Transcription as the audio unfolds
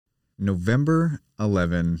November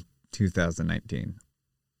 2019.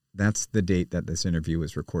 That's the date that this interview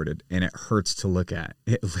was recorded, and it hurts to look at.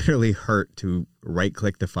 It literally hurt to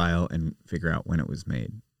right-click the file and figure out when it was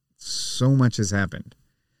made. So much has happened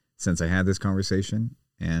since I had this conversation,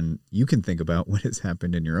 and you can think about what has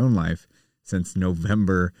happened in your own life since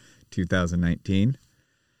November 2019.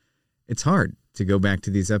 It's hard to go back to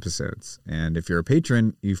these episodes, and if you're a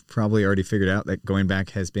patron, you've probably already figured out that going back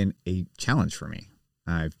has been a challenge for me.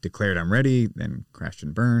 I've declared I'm ready, then crashed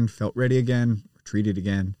and burned, felt ready again, retreated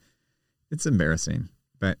again. It's embarrassing,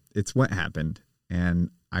 but it's what happened, and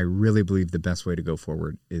I really believe the best way to go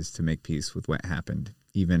forward is to make peace with what happened,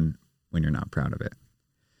 even when you're not proud of it.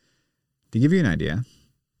 To give you an idea,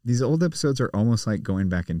 these old episodes are almost like going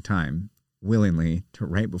back in time, willingly, to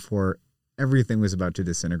right before everything was about to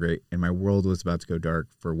disintegrate and my world was about to go dark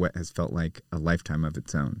for what has felt like a lifetime of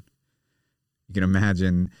its own. You can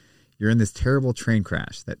imagine you're in this terrible train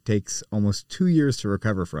crash that takes almost 2 years to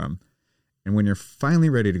recover from, and when you're finally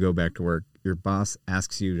ready to go back to work, your boss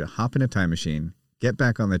asks you to hop in a time machine, get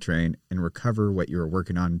back on the train, and recover what you were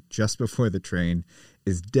working on just before the train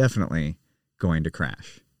is definitely going to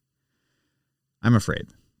crash. I'm afraid.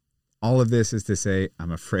 All of this is to say,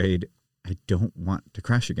 I'm afraid I don't want to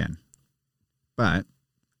crash again. But,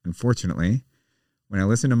 unfortunately, when I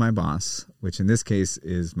listen to my boss, which in this case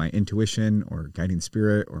is my intuition or guiding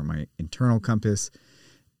spirit or my internal compass,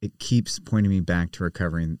 it keeps pointing me back to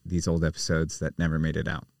recovering these old episodes that never made it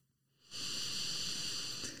out.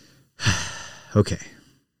 Okay.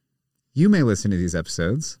 You may listen to these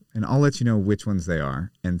episodes, and I'll let you know which ones they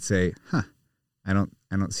are, and say, I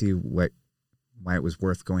don't see why it was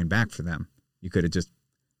worth going back for them. You could have just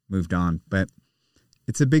moved on. But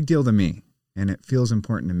it's a big deal to me, and it feels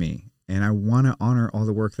important to me. And I want to honor all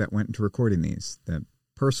the work that went into recording these. The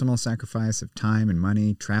personal sacrifice of time and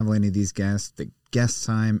money, traveling to these guests, the guest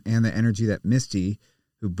time, and the energy that Misty,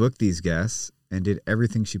 who booked these guests and did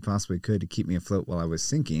everything she possibly could to keep me afloat while I was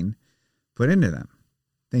sinking, put into them.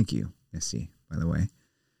 Thank you, Misty, by the way.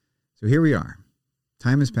 So here we are.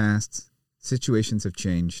 Time has passed. Situations have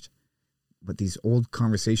changed. What these old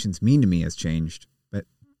conversations mean to me has changed. But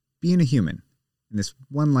being a human in this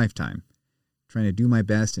one lifetime, trying to do my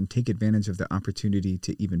best and take advantage of the opportunity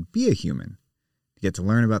to even be a human, to get to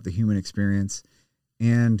learn about the human experience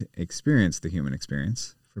and experience the human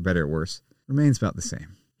experience, for better or worse, remains about the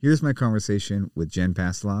same. Here's my conversation with Jen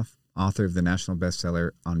Pastiloff, author of the national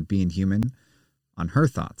bestseller On Being Human, on her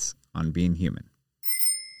thoughts on being human.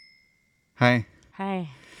 Hi. Hi.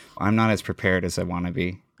 I'm not as prepared as I want to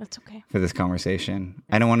be. That's okay. For this conversation.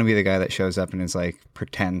 I don't want to be the guy that shows up and is like,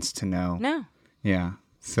 pretends to know. No. Yeah.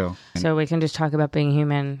 So we can just talk about being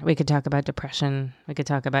human. We could talk about depression. We could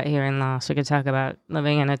talk about hearing loss. We could talk about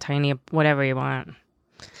living in a tiny, whatever you want.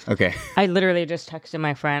 Okay. I literally just texted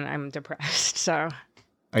my friend, I'm depressed, so.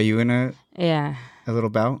 Are you in a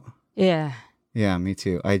little bout? Yeah. Yeah, me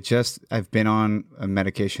too. I've been on a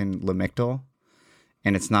medication, Lamictal,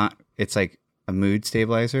 and it's like a mood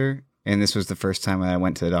stabilizer. And this was the first time I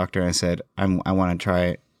went to the doctor and I said, I want to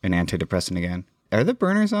try an antidepressant again. Are the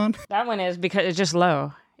burners on? That one is because it's just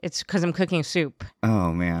low. It's because I'm cooking soup.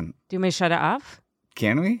 Oh, man. Do you want me to shut it off?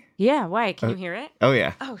 Can we? Yeah, why? Can you hear it? Oh,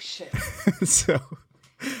 yeah. Oh, shit. So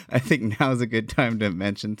I think now is a good time to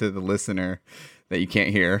mention to the listener that you can't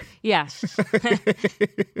hear. Yes.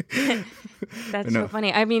 That's so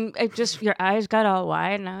funny. I mean, your eyes got all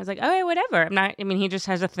wide and I was like, oh, whatever. He just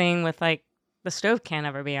has a thing with like, the stove can't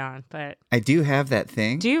ever be on, but... I do have that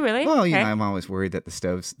thing. Do you really? Well, okay. I'm always worried that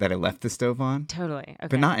that I left the stove on. Totally. Okay.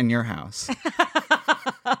 But not in your house.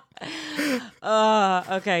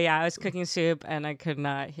 Okay, yeah. I was cooking soup and I could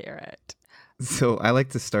not hear it. So I like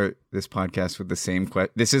to start this podcast with the same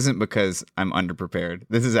question. This isn't because I'm underprepared.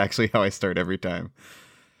 This is actually how I start every time.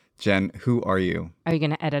 Jen, who are you? Are you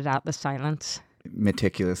going to edit out the silence?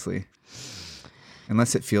 Meticulously.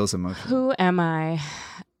 Unless it feels emotional. Who am I?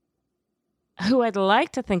 Who I'd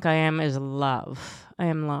like to think I am is love. I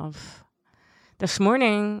am love. This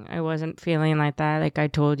morning, I wasn't feeling like that. Like I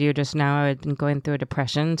told you just now, I had been going through a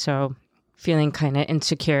depression. So feeling kind of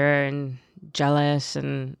insecure and jealous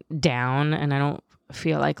and down. And I don't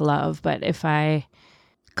feel like love. But if I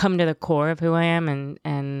come to the core of who I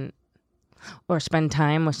am or spend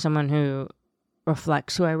time with someone who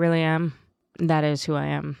reflects who I really am, that is who I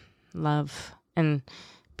am. Love. And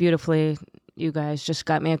beautifully, you guys just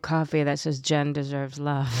got me a coffee that says Jen deserves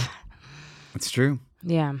love. It's true.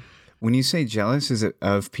 Yeah. When you say jealous, is it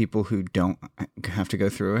of people who don't have to go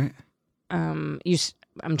through it?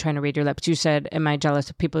 I'm trying to read your lips. You said, am I jealous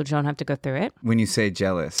of people who don't have to go through it? When you say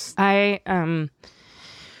jealous. Gonna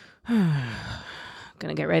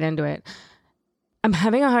get right into it. I'm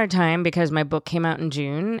having a hard time because my book came out in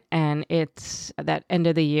June and it's that end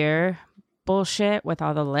of the year bullshit with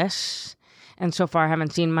all the lists. And so far I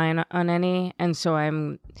haven't seen mine on any. And so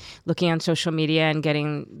I'm looking on social media and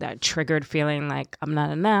getting that triggered feeling like I'm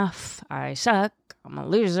not enough. I suck. I'm a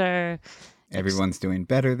loser. Everyone's doing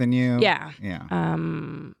better than you. Yeah. Yeah.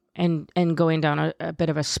 And going down a bit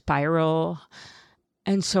of a spiral.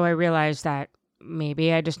 And so I realized that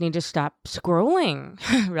maybe I just need to stop scrolling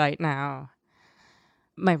right now.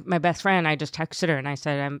 My best friend, I just texted her and I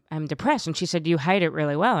said, I'm depressed. And she said, you hide it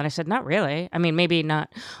really well. And I said, not really. I mean, maybe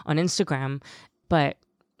not on Instagram, but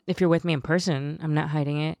if you're with me in person, I'm not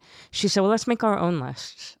hiding it. She said, well, let's make our own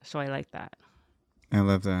lists. So I like that. I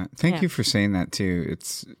love that. Thank you for saying that too.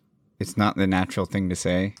 It's not the natural thing to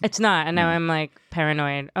say. It's not. And now I'm like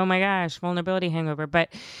paranoid. Oh my gosh, vulnerability hangover. But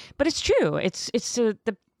it's true. It's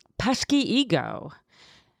the pesky ego.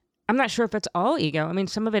 I'm not sure if it's all ego. I mean,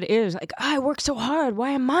 some of it is like, I work so hard.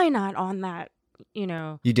 Why am I not on that? You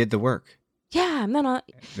know. You did the work. Yeah, I'm not on.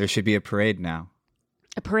 There should be a parade now.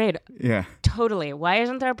 A parade. Yeah. Totally. Why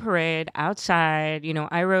isn't there a parade outside? You know,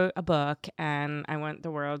 I wrote a book and I want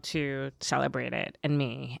the world to celebrate it and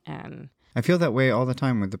me. And I feel that way all the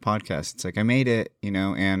time with the podcast. It's like I made it, you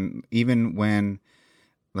know, and even when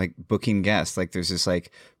like booking guests, like there's this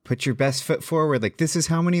like, put your best foot forward. Like this is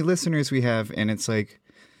how many listeners we have. And it's like,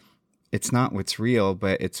 it's not what's real,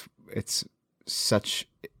 but it's such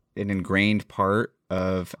an ingrained part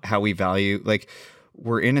of how we value, like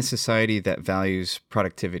we're in a society that values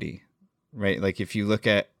productivity, right? Like if you look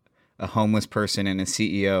at a homeless person and a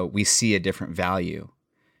CEO, we see a different value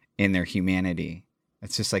in their humanity.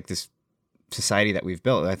 It's just like this society that we've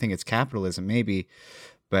built. I think it's capitalism maybe,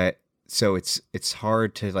 but so it's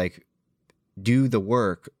hard to like do the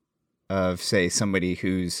work of say somebody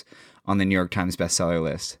who's on the New York Times bestseller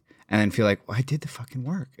list and then feel like, well, I did the fucking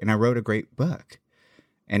work and I wrote a great book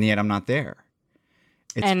and yet I'm not there.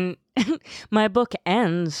 And my book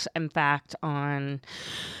ends, in fact, on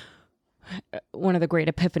one of the great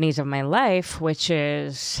epiphanies of my life, which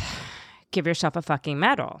is give yourself a fucking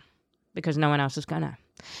medal because no one else is gonna.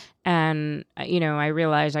 And, you know, I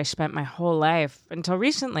realized I spent my whole life until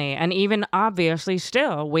recently and even obviously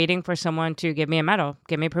still waiting for someone to give me a medal,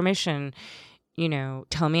 give me permission, you know,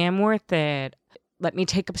 tell me I'm worth it, let me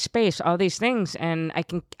take up space, all these things. And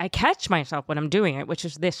I catch myself when I'm doing it, which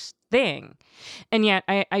is this thing. And yet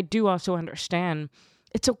I do also understand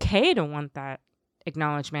it's okay to want that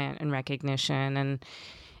acknowledgement and recognition. And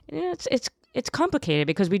you know, it's complicated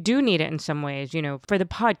because we do need it in some ways, you know, for the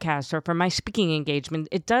podcast or for my speaking engagement.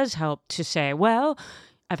 It does help to say, well,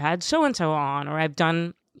 I've had so-and-so on, or I've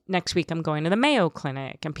done, next week I'm going to the Mayo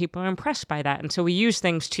Clinic, and people are impressed by that. And so we use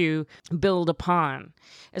things to build upon.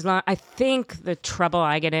 I think the trouble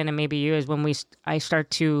I get in, and maybe you, is when I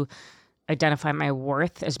start to identify my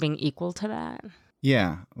worth as being equal to that.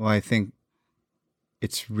 Yeah. Well, I think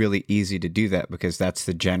it's really easy to do that because that's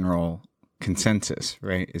the general consensus,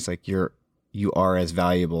 right? It's like you are as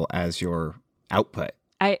valuable as your output.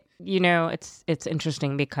 It's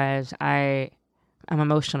interesting because I'm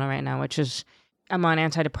emotional right now, which is I'm on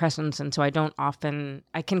antidepressants. And so I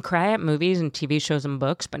can cry at movies and TV shows and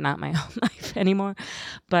books, but not my own life anymore.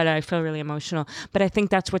 But I feel really emotional. But I think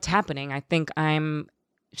that's what's happening. I think I'm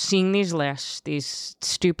seeing these lists, these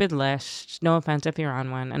stupid lists. No offense if you're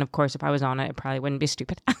on one. And of course, if I was on it probably wouldn't be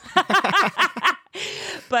stupid.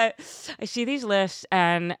 But I see these lists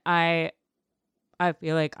and I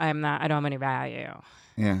feel like I don't have any value.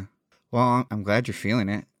 Yeah. Well, I'm glad you're feeling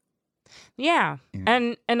it. Yeah.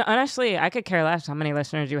 And honestly, I could care less how many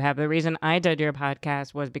listeners you have. The reason I did your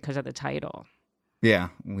podcast was because of the title. Yeah.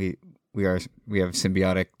 We have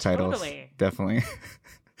symbiotic titles. Totally. Definitely.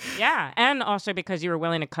 Yeah. And also because you were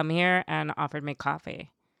willing to come here and offered me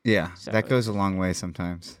coffee. Yeah. So, that goes a long way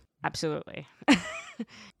sometimes. Absolutely.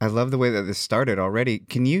 I love the way that this started already.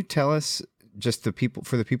 Can you tell us just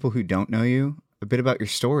for the people who don't know you, a bit about your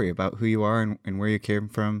story, about who you are and where you came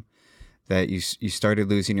from, that you started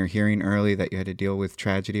losing your hearing early, that you had to deal with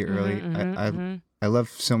tragedy early. I love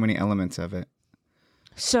so many elements of it.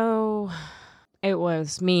 So it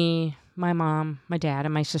was me, my mom, my dad,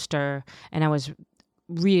 and my sister, and I was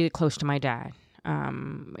really close to my dad.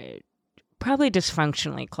 Probably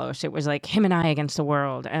dysfunctionally close. It was like him and I against the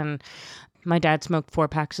world. And my dad smoked 4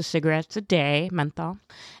 packs of cigarettes a day, menthol,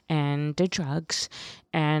 and did drugs.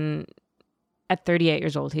 And at 38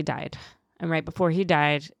 years old, he died. And right before he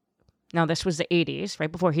died, now this was the 80s,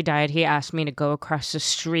 right before he died, he asked me to go across the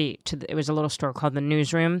street it was a little store called the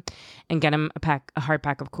Newsroom, and get him a hard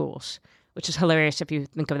pack of Cools, which is hilarious if you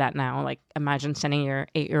think of that now. Like, imagine sending your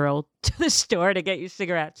 8-year-old to the store to get you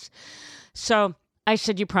cigarettes. So I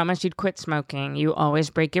said, you promised you'd quit smoking. You always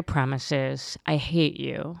break your promises. I hate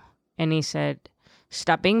you. And he said,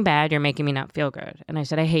 stop being bad. You're making me not feel good. And I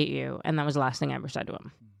said, I hate you. And that was the last thing I ever said to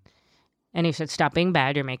him. And he said, stop being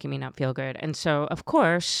bad. You're making me not feel good. And so, of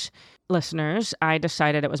course, listeners, I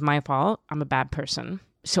decided it was my fault. I'm a bad person.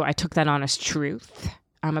 So I took that on as truth.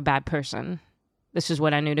 I'm a bad person. This is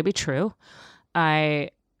what I knew to be true.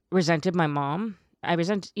 I resented my mom.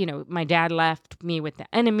 My dad left me with the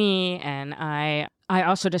enemy, and I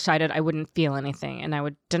also decided I wouldn't feel anything, and I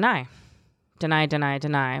would deny,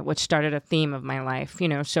 which started a theme of my life,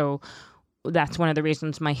 so that's one of the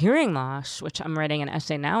reasons my hearing loss, which I'm writing an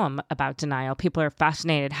essay now about denial. People are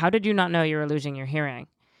fascinated. How did you not know you were losing your hearing?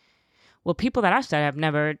 Well, people that I said have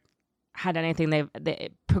never had anything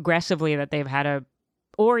progressively that they've had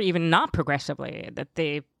or even not progressively, that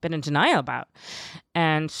they've been in denial about.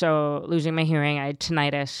 And so losing my hearing, I had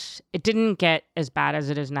tinnitus. It didn't get as bad as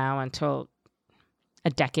it is now until a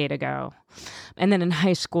decade ago. And then in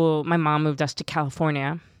high school, my mom moved us to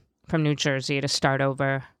California from New Jersey to start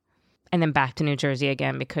over, and then back to New Jersey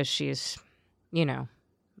again because she's,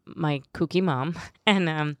 my kooky mom.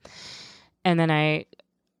 And then I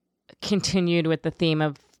continued with the theme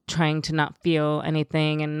of trying to not feel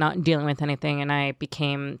anything and not dealing with anything. And I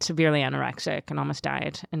became severely anorexic and almost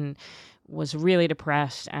died and was really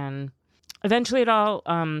depressed. And eventually it all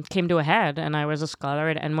came to a head. And I was a scholar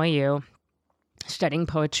at NYU studying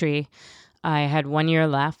poetry. I had 1 year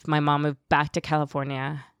left. My mom moved back to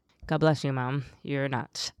California. God bless you, Mom. You're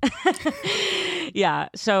nuts. Yeah.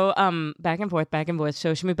 So back and forth.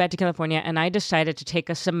 So she moved back to California, and I decided to take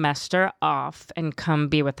a semester off and come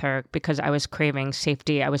be with her because I was craving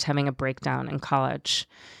safety. I was having a breakdown in college.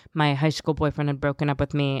 My high school boyfriend had broken up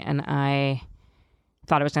with me, and I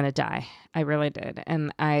thought I was going to die. I really did.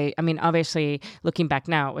 And I mean, obviously, looking back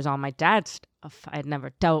now, it was all my dad's stuff I had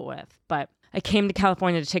never dealt with. But I came to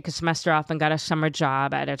California to take a semester off and got a summer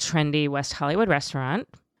job at a trendy West Hollywood restaurant.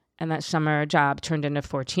 And that summer job turned into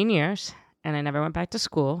 14 years. And I never went back to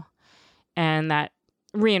school. And that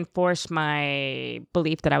reinforced my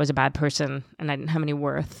belief that I was a bad person and I didn't have any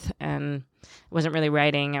worth and I wasn't really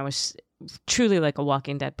writing. I was truly like a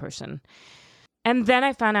walking dead person. And then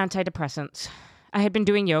I found antidepressants. I had been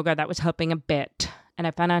doing yoga. That was helping a bit. And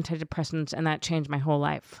I found antidepressants, and that changed my whole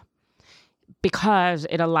life because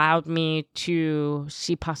it allowed me to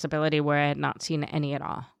see possibility where I had not seen any at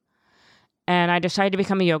all. And I decided to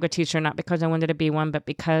become a yoga teacher, not because I wanted to be one, but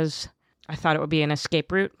because I thought it would be an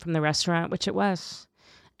escape route from the restaurant, which it was.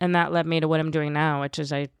 And that led me to what I'm doing now, which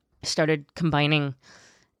is I started combining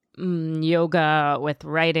yoga with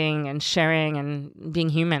writing and sharing and being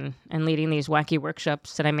human and leading these wacky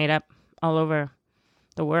workshops that I made up all over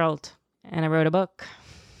the world. And I wrote a book.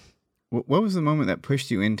 What was the moment that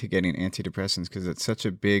pushed you into getting antidepressants? Because it's such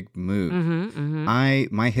a big move.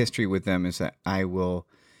 My history with them is that I will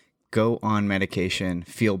go on medication,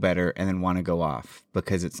 feel better, and then want to go off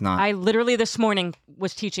because it's not... I literally this morning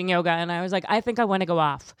was teaching yoga and I was like, I think I want to go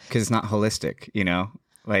off. Because it's not holistic,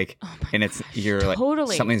 Like, and it's, you're totally.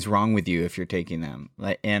 Like, something's wrong with you if you're taking them.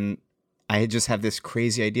 Like, and I just have this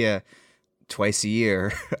crazy idea twice a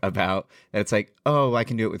year about that it's like, oh, I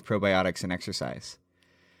can do it with probiotics and exercise.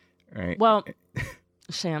 Right? Well,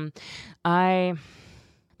 Sam,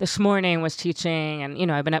 this morning was teaching,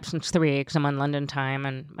 and, I've been up since 3 because I'm on London time,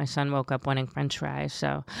 and my son woke up wanting French fries.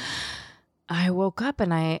 So I woke up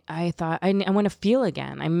and I thought, I want to feel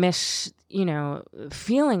again. I miss,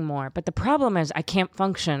 feeling more. But the problem is I can't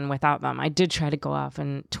function without them. I did try to go off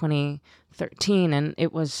in 2013, and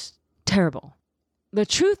it was terrible. The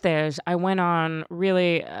truth is I went on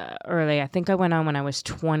really early. I think I went on when I was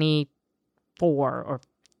 24 or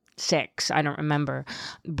 6. I don't remember,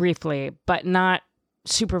 briefly, but not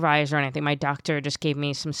supervised or anything. My doctor just gave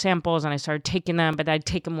me some samples and I started taking them, but I'd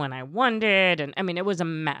take them when I wanted. And I mean, it was a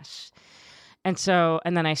mess. And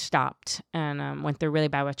then I stopped and went through really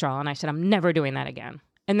bad withdrawal. And I said, I'm never doing that again.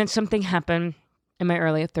 And then something happened in my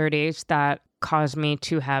early 30s that caused me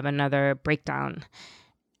to have another breakdown.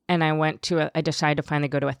 And I decided to finally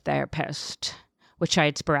go to a therapist, which I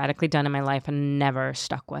had sporadically done in my life and never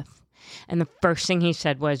stuck with. And the first thing he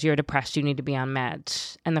said was, you're depressed, you need to be on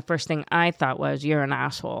meds. And the first thing I thought was, you're an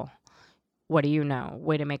asshole. What do you know?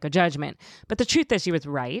 Way to make a judgment. But the truth is he was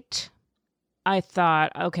right. I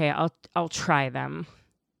thought, okay, I'll try them.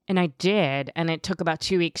 And I did. And it took about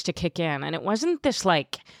 2 weeks to kick in. And it wasn't this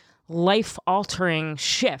like life-altering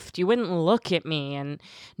shift. You wouldn't look at me and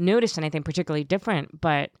notice anything particularly different,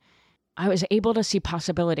 but I was able to see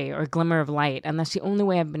possibility or glimmer of light. And that's the only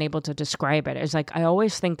way I've been able to describe it. Is like, I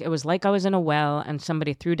always think it was like I was in a well and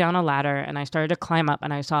somebody threw down a ladder and I started to climb up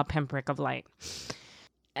and I saw a pinprick of light.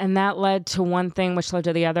 And that led to one thing, which led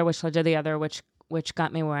to the other, which led to the other, which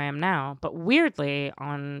got me where I am now. But weirdly,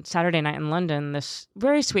 on Saturday night in London, this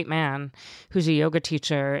very sweet man who's a yoga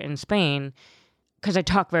teacher in Spain, because I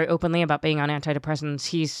talk very openly about being on antidepressants,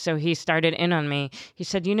 he started in on me. He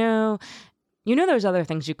said, you know, there's other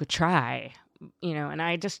things you could try, and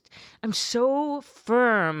I'm so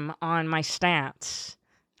firm on my stance.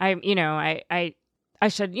 I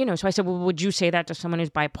said, so I said, well, would you say that to someone who's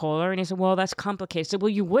bipolar? And he said, well, that's complicated. I said, well,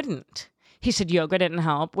 you wouldn't. He said, yoga didn't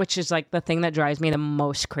help, which is like the thing that drives me the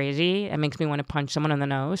most crazy. It makes me want to punch someone in the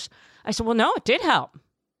nose. I said, well, no, it did help,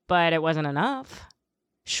 but it wasn't enough.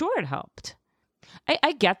 Sure, it helped.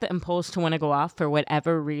 I get the impulse to want to go off for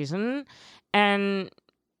whatever reason. And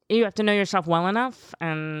you have to know yourself well enough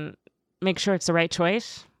and make sure it's the right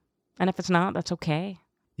choice. And if it's not, that's okay.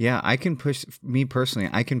 Yeah, I can push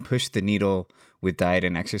the needle with diet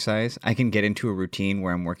and exercise. I can get into a routine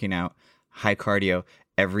where I'm working out high cardio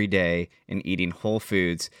every day and eating whole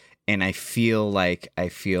foods, and I feel like I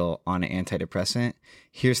feel on an antidepressant.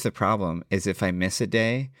 Here's the problem is if I miss a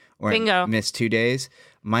day or I miss 2 days,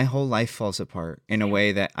 my whole life falls apart in a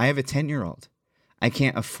way that I have a 10-year-old. I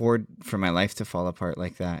can't afford for my life to fall apart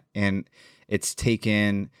like that. And it's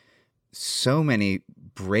taken so many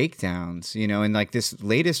breakdowns, and like this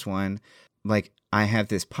latest one, like I have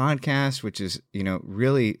this podcast, which is,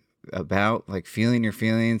 really about like feeling your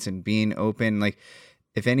feelings and being open. Like,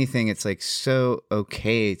 if anything, it's like so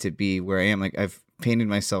okay to be where I am. Like, I've painted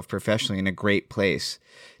myself professionally in a great place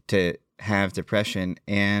to have depression.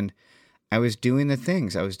 And I was doing the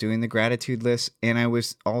things. I was doing the gratitude list. And I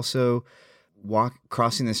was also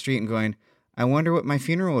crossing the street and going, I wonder what my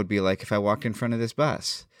funeral would be like if I walked in front of this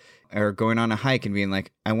bus. Or going on a hike and being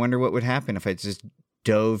like, I wonder what would happen if I just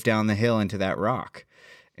dove down the hill into that rock.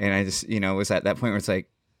 And I just, was at that point where it's like,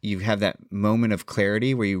 you have that moment of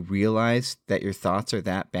clarity where you realize that your thoughts are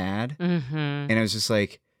that bad. Mm-hmm. And I was just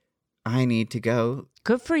like, I need to go.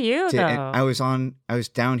 Good for you, though. I was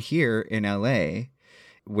down here in LA,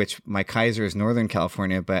 which my Kaiser is Northern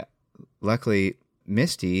California, but luckily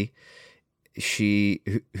Misty,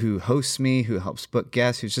 who hosts me, who helps book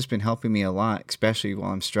guests, who's just been helping me a lot, especially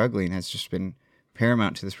while I'm struggling, has just been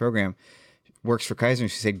paramount to this program, works for Kaiser.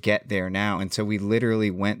 And she said, get there now. And so we literally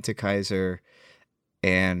went to Kaiser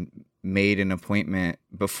and made an appointment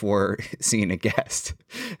before seeing a guest.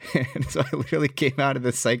 And so I literally came out of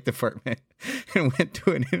the psych department and went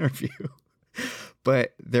to an interview.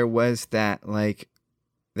 But there was that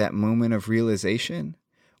moment of realization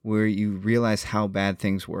where you realize how bad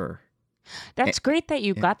things were. That's great that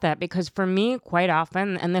you got that, because for me, quite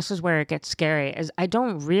often, and this is where it gets scary, is I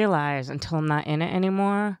don't realize until I'm not in it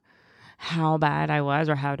anymore how bad I was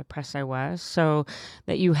or how depressed I was. So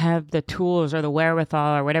that you have the tools or the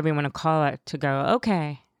wherewithal or whatever you want to call it to go,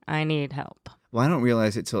 okay, I need help. Well, I don't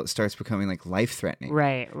realize it till it starts becoming like life-threatening.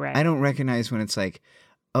 Right. I don't recognize when it's like,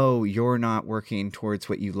 oh, you're not working towards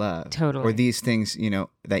what you love. Totally. Or these things,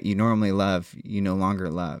 that you normally love, you no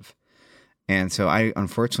longer love. And so I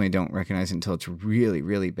unfortunately don't recognize it until it's really,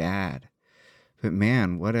 really bad. But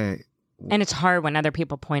man, And it's hard when other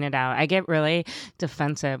people point it out. I get really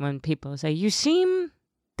defensive when people say, you seem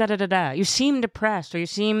da-da-da-da. You seem depressed, or you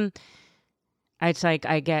seem... It's like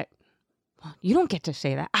you don't get to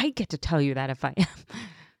say that. I get to tell you that if I am.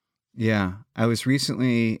 Yeah. I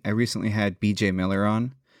recently had BJ Miller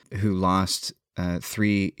on, who lost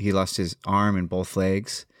he lost his arm and both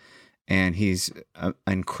legs. And he's an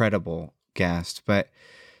incredible guest. But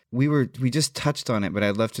we just touched on it, but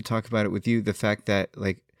I'd love to talk about it with you. The fact that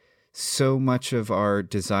like so much of our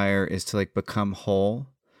desire is to like become whole,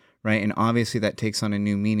 right? And obviously that takes on a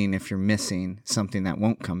new meaning if you're missing something that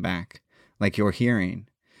won't come back, like your hearing.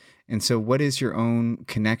 And so what is your own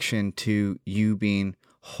connection to you being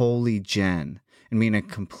wholly Jen and being a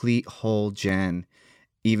complete whole Jen,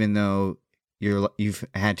 even though you've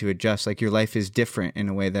had to adjust, like your life is different in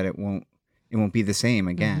a way that it won't be the same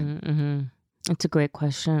again? Mm-hmm, mm-hmm. It's a great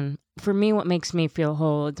question. For me, what makes me feel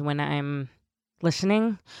whole is when I'm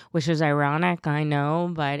listening, which is ironic, I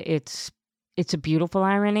know, but it's a beautiful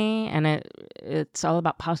irony, and it's all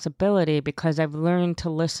about possibility, because I've learned to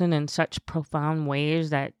listen in such profound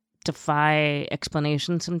ways that defy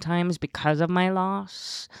explanation sometimes because of my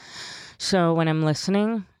loss. So when I'm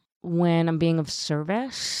listening, when I'm being of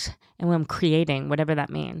service, and when I'm creating, whatever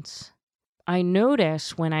that means, I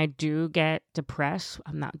notice when I do get depressed,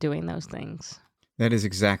 I'm not doing those things. That is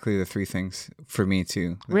exactly the three things for me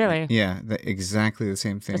too. Really? Yeah, exactly the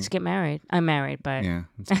same thing. Let's get married. I'm married, but... Yeah,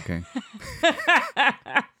 it's okay.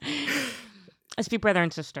 Let's be brother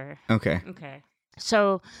and sister. Okay.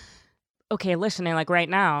 So, listening, like right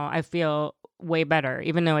now, I feel way better,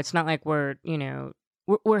 even though it's not like we're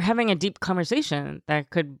we're having a deep conversation that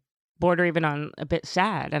could border even on a bit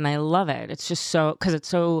sad, and I love it. It's just so, because it's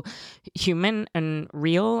so human and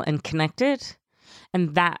real and connected,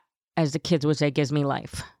 and that, as the kids would say, gives me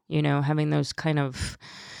life. Having those kind of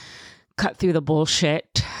cut through the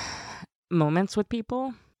bullshit moments with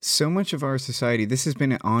people. So much of our society, this has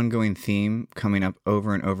been an ongoing theme coming up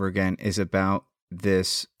over and over again, is about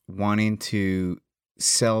this wanting to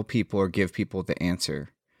sell people or give people the answer,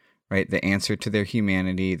 right? The answer to their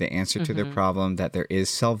humanity, the answer to their problem, that there is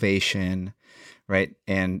salvation, right?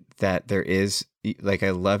 And that there is, like, I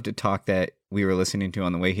love to talk that we were listening to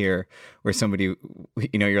on the way here, where somebody,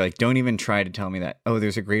 you're like, don't even try to tell me that, oh,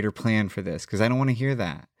 there's a greater plan for this, because I don't want to hear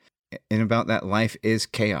that. And about that, life is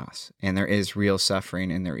chaos, and there is real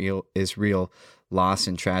suffering, and there is real loss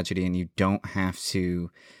and tragedy, and you don't have to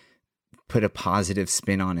put a positive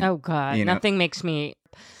spin on it. Oh God, nothing makes my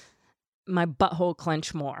butthole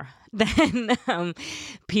clench more than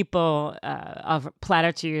people of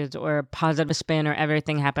platitudes or positive spin or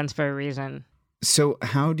everything happens for a reason. So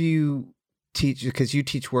how do you teach, because you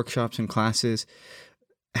teach workshops and classes,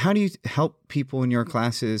 how do you help people in your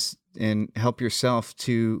classes and help yourself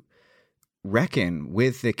to reckon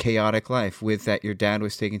with the chaotic life, with that your dad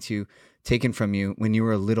was taken from you when you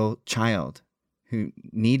were a little child who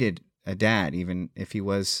needed a dad, even if he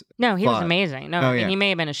was No, he flawed. was amazing. No, Oh, I mean, yeah. he may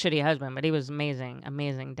have been a shitty husband, but he was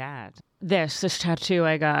amazing dad. This tattoo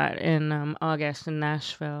I got in August in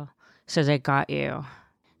Nashville says, "I got you."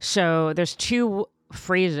 So there's two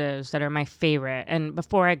phrases that are my favorite, and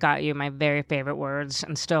before I got you, my very favorite words,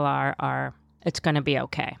 and still are "It's gonna be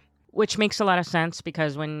okay," which makes a lot of sense,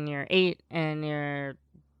 because when you're 8 and your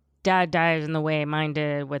dad dies in the way mine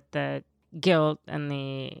did, with the guilt and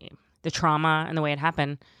the trauma and the way it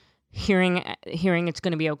happened, hearing it's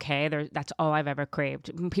going to be okay, that's all I've ever craved.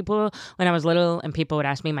 When I was little and people would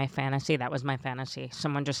ask me my fantasy, that was my fantasy.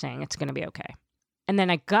 Someone just saying it's going to be okay. And then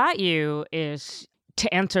 "I got you" is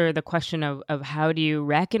to answer the question of how do you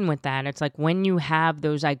reckon with that. It's like when you have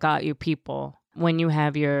those "I got you" people, when you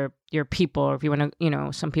have your people, or if you want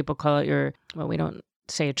to, some people call it we don't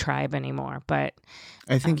say a tribe anymore, but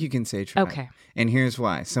I think you can say tribe. okay. And here's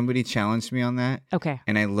why. Somebody challenged me on that. Okay.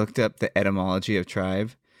 And I looked up the etymology of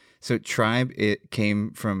tribe. So tribe, it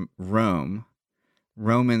came from Rome.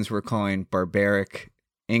 Romans were calling barbaric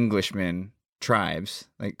Englishmen tribes,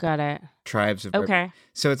 like Got it. tribes of. Okay.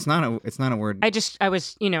 So it's not a word.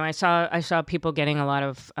 I saw people getting a lot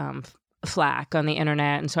of flack on the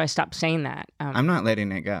internet, and so I stopped saying that. I'm not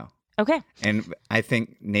letting it go. Okay. And I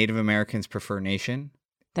think Native Americans prefer nation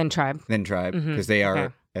Then tribe. than tribe, because they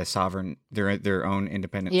are a sovereign. They're their own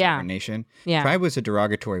independent sovereign nation. Yeah. Tribe was a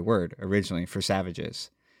derogatory word originally for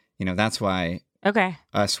savages. That's why Okay.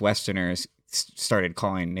 us Westerners started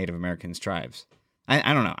calling Native Americans tribes.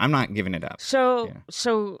 I don't know. I'm not giving it up.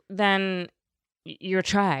 So then your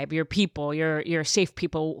tribe, your people, your safe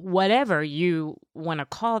people, whatever you want to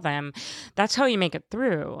call them, that's how you make it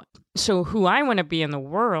through. So who I want to be in the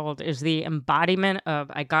world is the embodiment of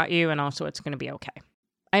 "I got you," and also "it's going to be okay."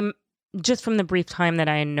 I'm just, from the brief time that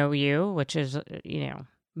I know you, which is,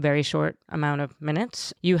 very short amount of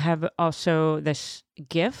minutes, you have also this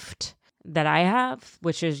gift that I have,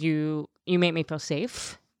 which is you make me feel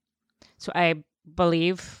safe. So I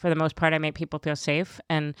believe, for the most part, I make people feel safe,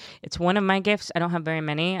 and it's one of my gifts. I don't have very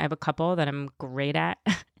many. I have a couple that I'm great at,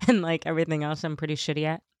 and like everything else I'm pretty shitty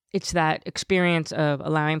at. It's that experience of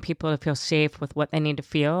allowing people to feel safe with what they need to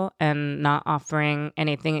feel, and not offering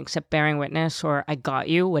anything except bearing witness, or "I got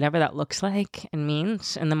you," whatever that looks like and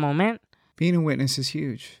means in the moment. Being a witness is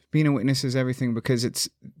huge. Being a witness is everything, because it's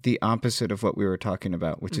the opposite of what we were talking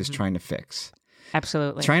about, which is trying to fix.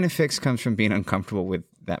 Absolutely. Trying to fix comes from being uncomfortable with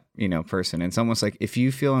that, person. And it's almost like, if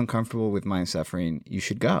you feel uncomfortable with my suffering, you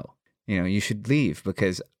should go. You should leave,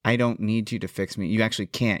 because I don't need you to fix me. You actually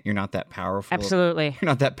can't. You're not that powerful. Absolutely. You're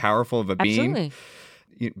not that powerful of a being.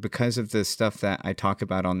 Absolutely. Because of the stuff that I talk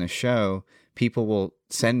about on this show, people will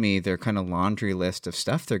send me their kind of laundry list of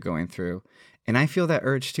stuff they're going through. And I feel that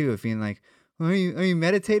urge too, of being like, well, are you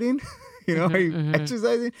meditating? Are you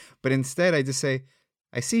exercising? But instead I just say,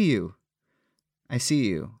 I see you.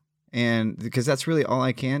 And because that's really all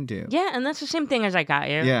I can do. Yeah, and that's the same thing as "I got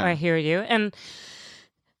you." Yeah. I hear you. And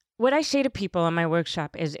what I say to people in my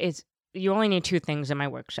workshop is you only need two things in my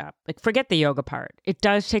workshop. Like, forget the yoga part. It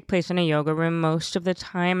does take place in a yoga room most of the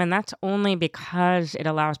time, and that's only because it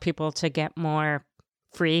allows people to get more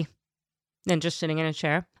free than just sitting in a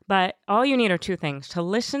chair. But all you need are two things: to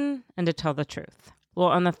listen and to tell the truth.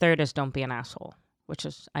 Well, and the third is don't be an asshole, which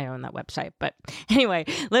is, I own that website. But anyway,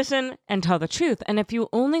 listen and tell the truth. And if you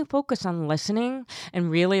only focus on listening and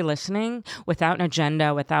really listening without an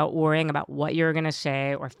agenda, without worrying about what you're going to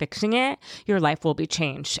say or fixing it, your life will be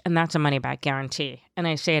changed. And that's a money back guarantee. And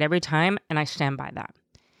I say it every time, and I stand by that.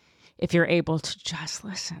 If you're able to just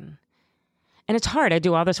listen. And it's hard. I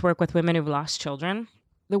do all this work with women who've lost children.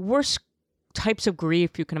 The worst types of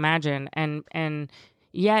grief you can imagine. And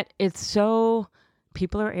yet it's so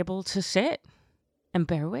people are able to sit and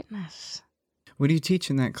bear witness. What do you teach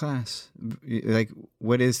in that class? Like,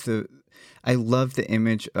 what is I love the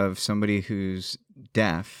image of somebody who's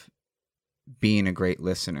deaf being a great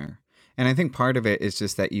listener. And I think part of it is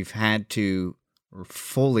just that you've had to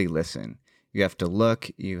fully listen. You have to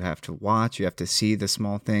look, you have to watch, you have to see the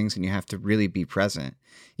small things, and you have to really be present.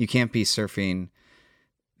 You can't be surfing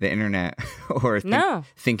the internet or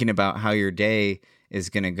thinking about how your day is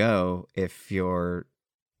going to go if you're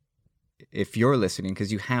listening,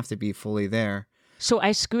 because you have to be fully there. So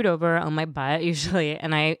I scoot over on my butt usually,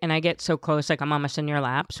 and I get so close, like I'm almost in your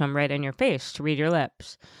lap, so I'm right in your face to read your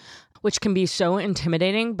lips, which can be so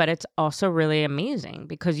intimidating, but it's also really amazing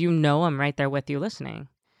because I'm right there with you listening.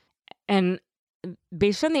 And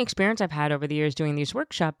based on the experience I've had over the years doing these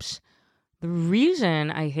workshops, the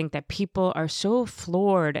reason I think that people are so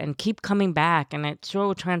floored and keep coming back and it's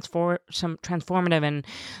so transformative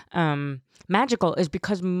and magical is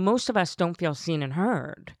because most of us don't feel seen and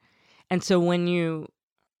heard. And so when you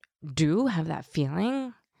do have that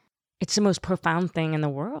feeling, it's the most profound thing in the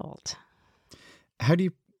world. How do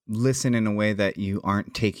you listen in a way that you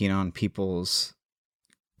aren't taking on people's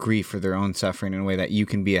grief or their own suffering in a way that you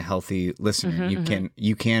can be a healthy listener?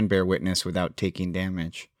 You can bear witness without taking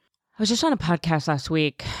damage. I was just on a podcast last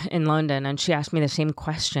week in London, and she asked me the same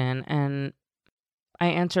question, and I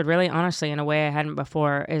answered really honestly in a way I hadn't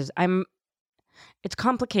before. It's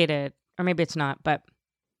complicated, or maybe it's not, but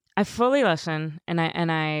I fully listen, and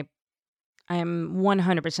I am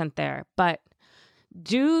 100% there. But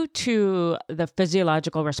due to the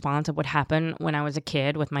physiological response of what happened when I was a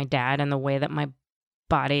kid with my dad and the way that my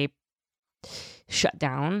body shut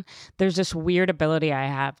down, there's this weird ability I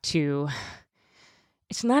have to,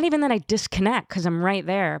 it's not even that I disconnect because I'm right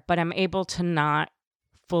there, but I'm able to not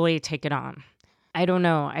fully take it on. I don't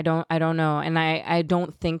know. I don't know. And I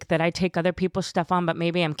don't think that I take other people's stuff on, but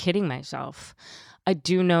maybe I'm kidding myself. I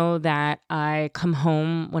do know that I come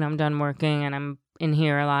home when I'm done working and I'm in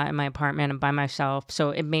here a lot in my apartment and by myself.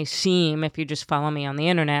 So it may seem, if you just follow me on the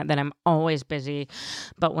internet, that I'm always busy.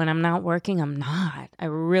 But when I'm not working, I'm not. I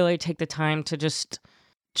really take the time to just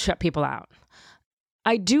shut people out.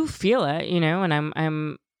 I do feel it, and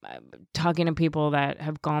I'm talking to people that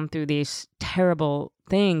have gone through these terrible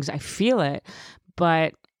things. I feel it,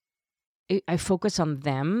 but I focus on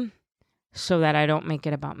them so that I don't make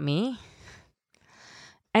it about me.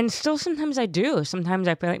 And still sometimes I do. Sometimes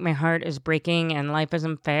I feel like my heart is breaking and life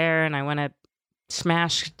isn't fair and I want to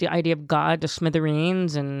smash the idea of God to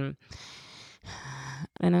smithereens. And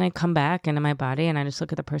then I come back into my body and I just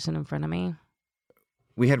look at the person in front of me.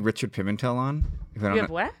 We had Richard Pimentel on. You have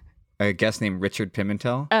what? A guest named Richard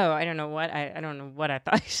Pimentel. Oh, I don't know what I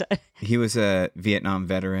thought you said. He was a Vietnam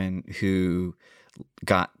veteran who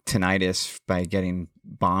got tinnitus by getting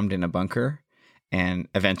bombed in a bunker. And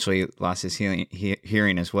eventually lost his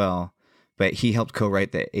hearing as well. But he helped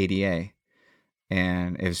co-write the ADA.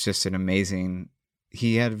 And it was just an amazing...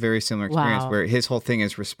 He had a very similar experience where his whole thing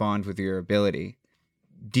is respond with your ability.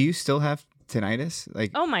 Do you still have tinnitus?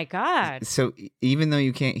 Oh my God. So even though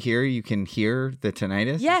you can't hear, you can hear the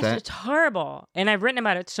tinnitus? Yes, it's horrible. And I've written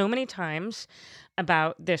about it so many times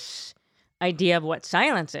about this idea of what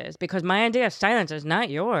silence is, because my idea of silence is not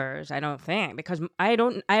yours, I don't think, because I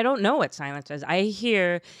don't know what silence is. I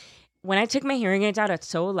hear, when I take my hearing aids out, it's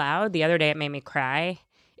so loud. The other day it made me cry.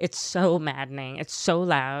 It's so maddening. It's so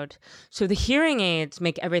loud. So the hearing aids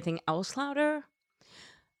make everything else louder.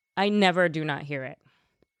 I never do not hear it.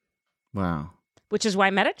 Wow. Which is why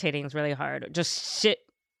meditating is really hard. Just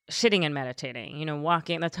sitting and meditating,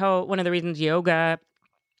 walking. That's how, one of the reasons yoga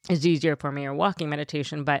is easier for me, or walking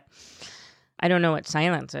meditation, but I don't know what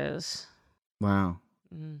silence is. Wow.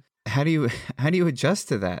 How do you adjust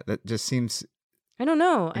to that? That just seems... I don't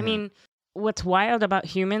know. Yeah. I mean, what's wild about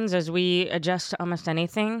humans is we adjust to almost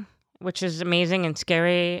anything, which is amazing and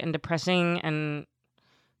scary and depressing and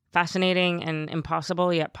fascinating and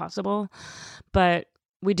impossible yet possible. But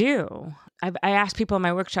we do. I ask people in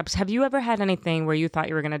my workshops, have you ever had anything where you thought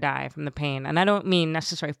you were going to die from the pain? And I don't mean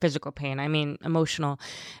necessarily physical pain. I mean emotional.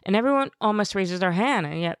 And everyone almost raises their hand,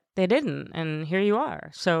 and yet they didn't. And here you are.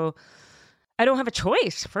 So I don't have a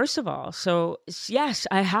choice, first of all. So yes,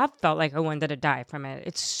 I have felt like I wanted to die from it.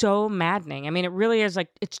 It's so maddening. I mean, it really is like,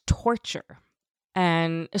 it's torture.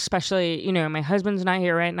 And especially, my husband's not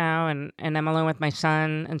here right now, and I'm alone with my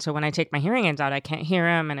son. And so when I take my hearing aids out, I can't hear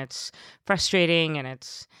him, and it's frustrating,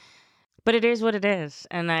 but it is what it is.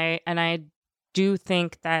 And I do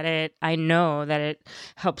think that I know that it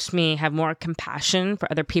helps me have more compassion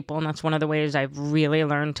for other people. And that's one of the ways I've really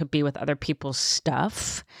learned to be with other people's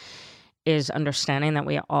stuff, is understanding that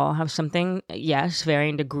we all have something, yes,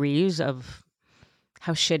 varying degrees of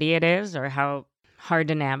how shitty it is or how hard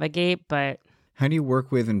to navigate. But how do you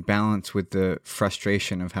work with and balance with the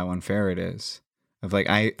frustration of how unfair it is? Of like,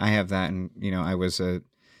 I have that, and, I was a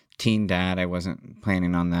teen dad. I wasn't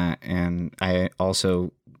planning on that. And I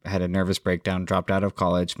also had a nervous breakdown, dropped out of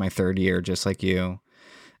college my third year, just like you.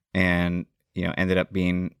 And, ended up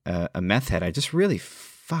being a meth head. I just really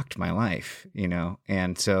fucked my life,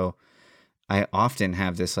 And so I often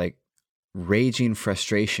have this like raging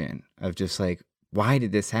frustration of just like, why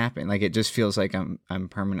did this happen? Like, it just feels like I'm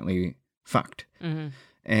permanently fucked. mm-hmm.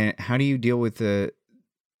 And how do you deal with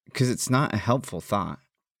because it's not a helpful thought,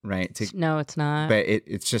 right? No, it's not. But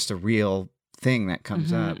it's just a real thing that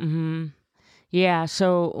comes up. Mm-hmm. Yeah.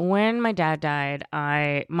 So when my dad died,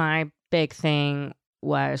 my big thing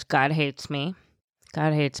was God hates me.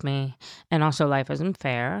 God hates me. And also life isn't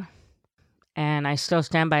fair. And I still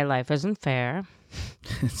stand by life isn't fair.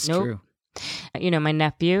 It's nope. true. My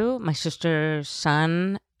nephew, my sister's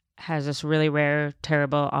son, has this really rare,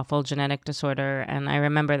 terrible, awful genetic disorder. And I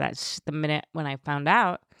remember that's the minute when I found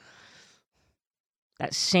out,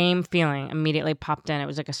 that same feeling immediately popped in. It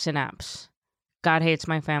was like a synapse. God hates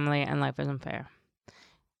my family and life isn't fair.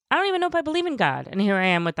 I don't even know if I believe in God. And here I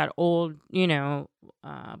am with that old,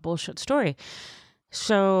 bullshit story.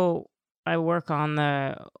 So I work on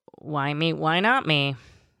the why me, why not me?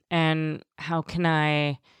 And how can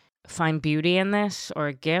I find beauty in this, or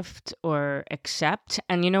a gift, or accept?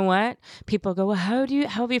 And you know what? People go, well, how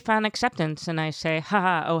have you found acceptance? And I say,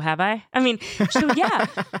 haha, oh, have I? I mean, so yeah.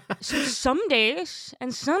 So some days,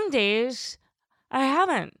 and some days I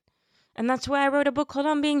haven't. And that's why I wrote a book called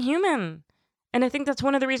On Being Human. And I think that's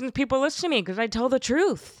one of the reasons people listen to me, because I tell the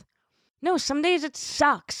truth. No, some days it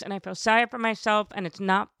sucks, and I feel sorry for myself, and it's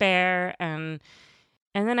not fair, and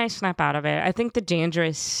then I snap out of it. I think the danger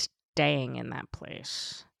is staying in that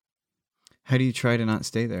place. How do you try to not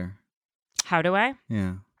stay there? How do I?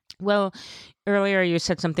 Yeah. Well, earlier you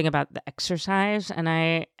said something about the exercise, and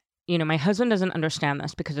my husband doesn't understand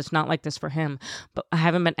this because it's not like this for him, but I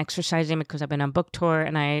haven't been exercising because I've been on book tour,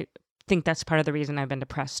 and I think that's part of the reason I've been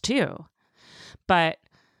depressed too. But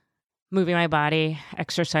moving my body,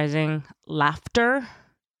 exercising, laughter,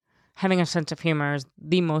 having a sense of humor is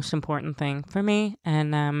the most important thing for me.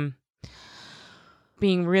 And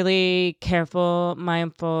being really careful,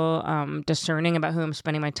 mindful, discerning about who I'm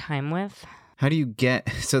spending my time with. How do you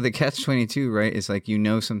so the catch-22, right, is like,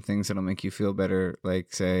 some things that'll make you feel better,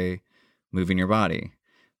 like, say, moving your body.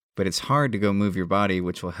 But it's hard to go move your body,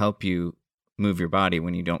 which will help you move your body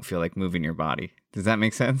when you don't feel like moving your body. Does that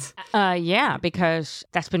make sense? Yeah, because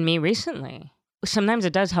that's been me recently. Sometimes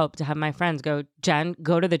it does help to have my friends go, Jen,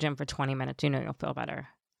 go to the gym for 20 minutes. You'll feel better.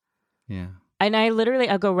 Yeah. And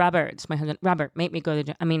I'll go, Robert, it's my husband, Robert, make me go to the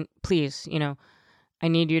gym. I mean, please, I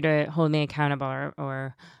need you to hold me accountable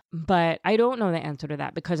but I don't know the answer to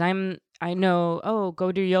that, because I know,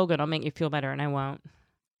 go do yoga, it'll make you feel better, and I won't.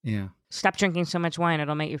 Yeah. Stop drinking so much wine,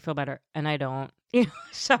 it'll make you feel better, and I don't.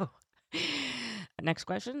 So, next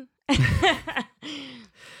question.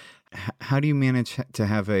 How do you manage to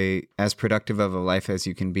have as productive of a life as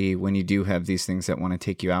you can be when you do have these things that want to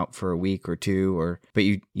take you out for a week or two, but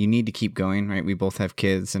you need to keep going, right? We both have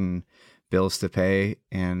kids and bills to pay.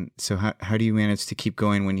 And so how do you manage to keep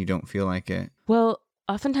going when you don't feel like it? Well,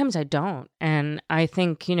 oftentimes I don't. And I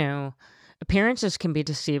think, appearances can be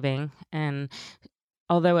deceiving. And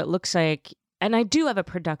although it looks like, and I do have a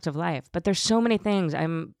productive life, but there's so many things.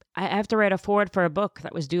 I have to write a foreword for a book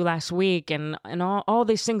that was due last week, and all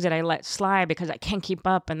these things that I let slide because I can't keep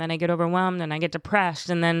up, and then I get overwhelmed and I get depressed,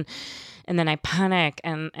 and then I panic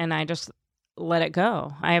and I just let it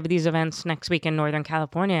go. I have these events next week in Northern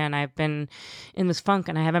California, and I've been in this funk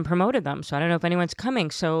and I haven't promoted them, so I don't know if anyone's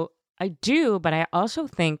coming. So I do, but I also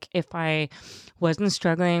think if I wasn't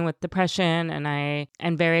struggling with depression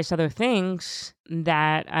and various other things,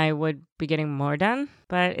 that I would be getting more done,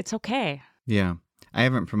 but it's okay. Yeah. I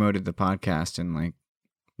haven't promoted the podcast in like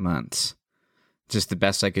months. Just the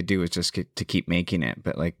best I could do was just to keep making it.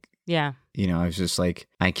 But like, yeah, I was just like,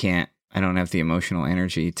 I can't don't have the emotional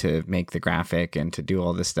energy to make the graphic and to do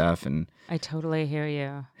all this stuff. And I totally hear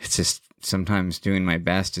you. it's just sometimes doing my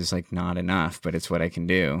best is like not enough, but it's what I can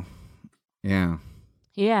do. Yeah.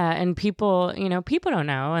 Yeah, and people don't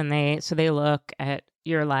know, and they look at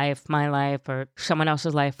your life, my life, or someone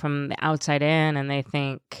else's life from the outside in, and they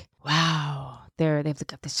think, wow, they've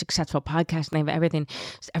got this successful podcast, and they have everything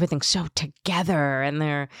so together, and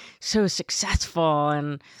they're so successful,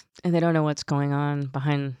 and they don't know what's going on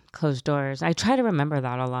behind closed doors. I try to remember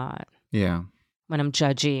that a lot. Yeah. When I'm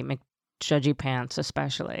judgy pants,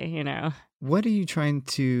 especially, What are you trying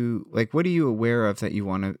to, like, what are you aware of that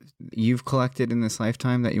you've collected in this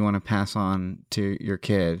lifetime that you want to pass on to your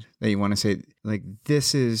kid, that you want to say, like,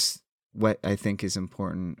 this is what I think is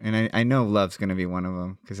important? And I know love's going to be one of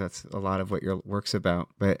them, because that's a lot of what your work's about.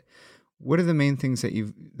 But what are the main things that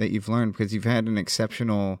you've learned? Because you've had an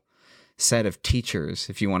exceptional set of teachers,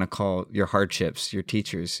 if you want to call your hardships your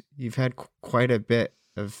teachers. You've had quite a bit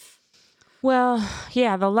of... Well,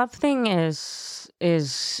 yeah, the love thing is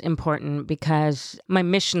important, because my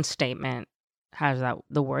mission statement has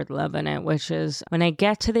the word love in it, which is, when I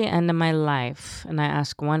get to the end of my life and I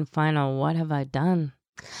ask one final, what have I done?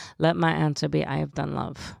 Let my answer be, I have done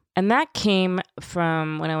love. And that came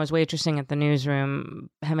from when I was waitressing at the newsroom,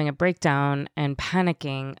 having a breakdown and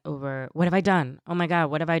panicking over, what have I done? Oh my God,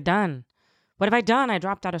 what have I done? What have I done? I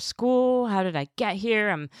dropped out of school. How did I get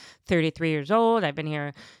here? I'm 33 years old. I've been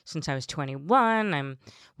here since I was 21.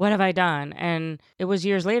 What have I done? And it was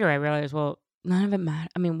years later I realized, well, none of it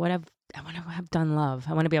matters. I mean, I want to have done love.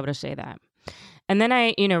 I want to be able to say that. And then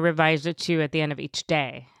I, revised it to at the end of each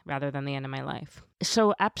day rather than the end of my life.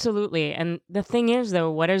 So absolutely. And the thing is,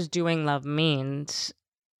 though, what does doing love means?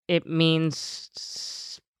 It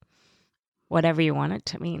means whatever you want it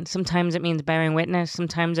to mean. Sometimes it means bearing witness.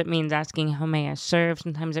 Sometimes it means asking, how may I serve?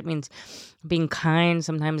 Sometimes it means being kind.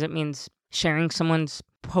 Sometimes it means sharing someone's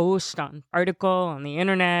post article on the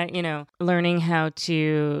internet, learning how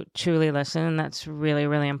to truly listen. That's really,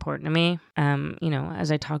 really important to me.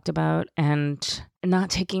 As I talked about, and not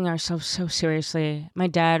taking ourselves so seriously. My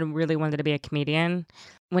dad really wanted to be a comedian.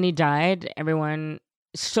 When he died, everyone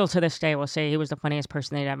still to this day will say he was the funniest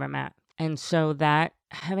person they'd ever met. And so that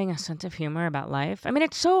having a sense of humor about life, I mean,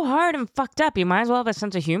 it's so hard and fucked up. You might as well have a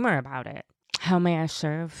sense of humor about it. How may I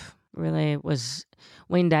serve? Really was,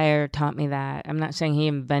 Wayne Dyer taught me that. I'm not saying he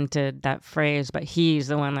invented that phrase, but he's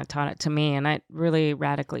the one that taught it to me. And it really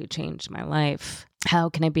radically changed my life. How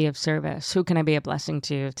can I be of service? Who can I be a blessing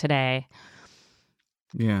to today?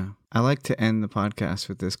 Yeah. I like to end the podcast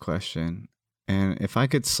with this question. And if I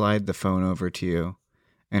could slide the phone over to you,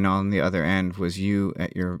 and on the other end was you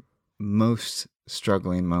at your most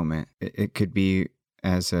struggling moment. It could be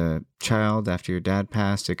as a child after your dad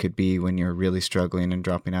passed. It could be when you're really struggling and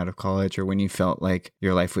dropping out of college, or when you felt like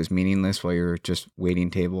your life was meaningless while you were just waiting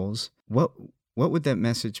tables. What would that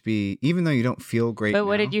message be, even though you don't feel great But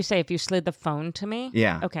what now? did you say? If you slid the phone to me?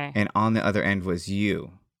 Yeah. Okay. And on the other end was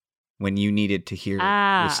you, when you needed to hear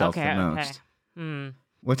yourself the most. Okay.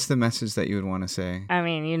 What's the message that you would want to say? I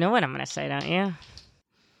mean, you know what I'm going to say, don't you?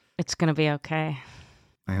 It's going to be okay.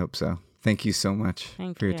 I hope so. Thank you so much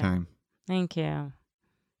for your time. Thank you.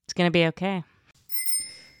 It's going to be okay.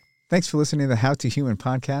 Thanks for listening to the How to Human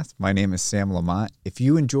podcast. My name is Sam Lamont. If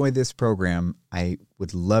you enjoy this program, I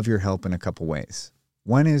would love your help in a couple ways.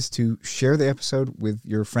 One is to share the episode with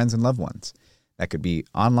your friends and loved ones. That could be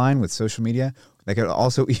online with social media. That could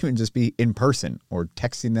also even just be in person or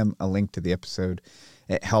texting them a link to the episode.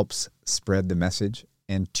 It helps spread the message.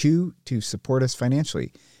 And two, to support us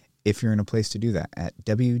financially if you're in a place to do that at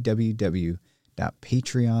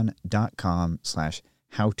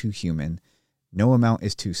www.patreon.com/howtohuman. No amount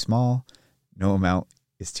is too small. No amount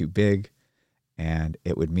is too big. And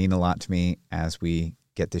it would mean a lot to me as we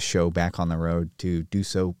get this show back on the road to do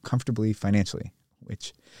so comfortably financially,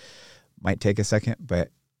 which might take a second,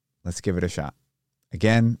 but let's give it a shot.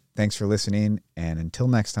 Again, thanks for listening. And until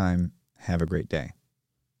next time, have a great day.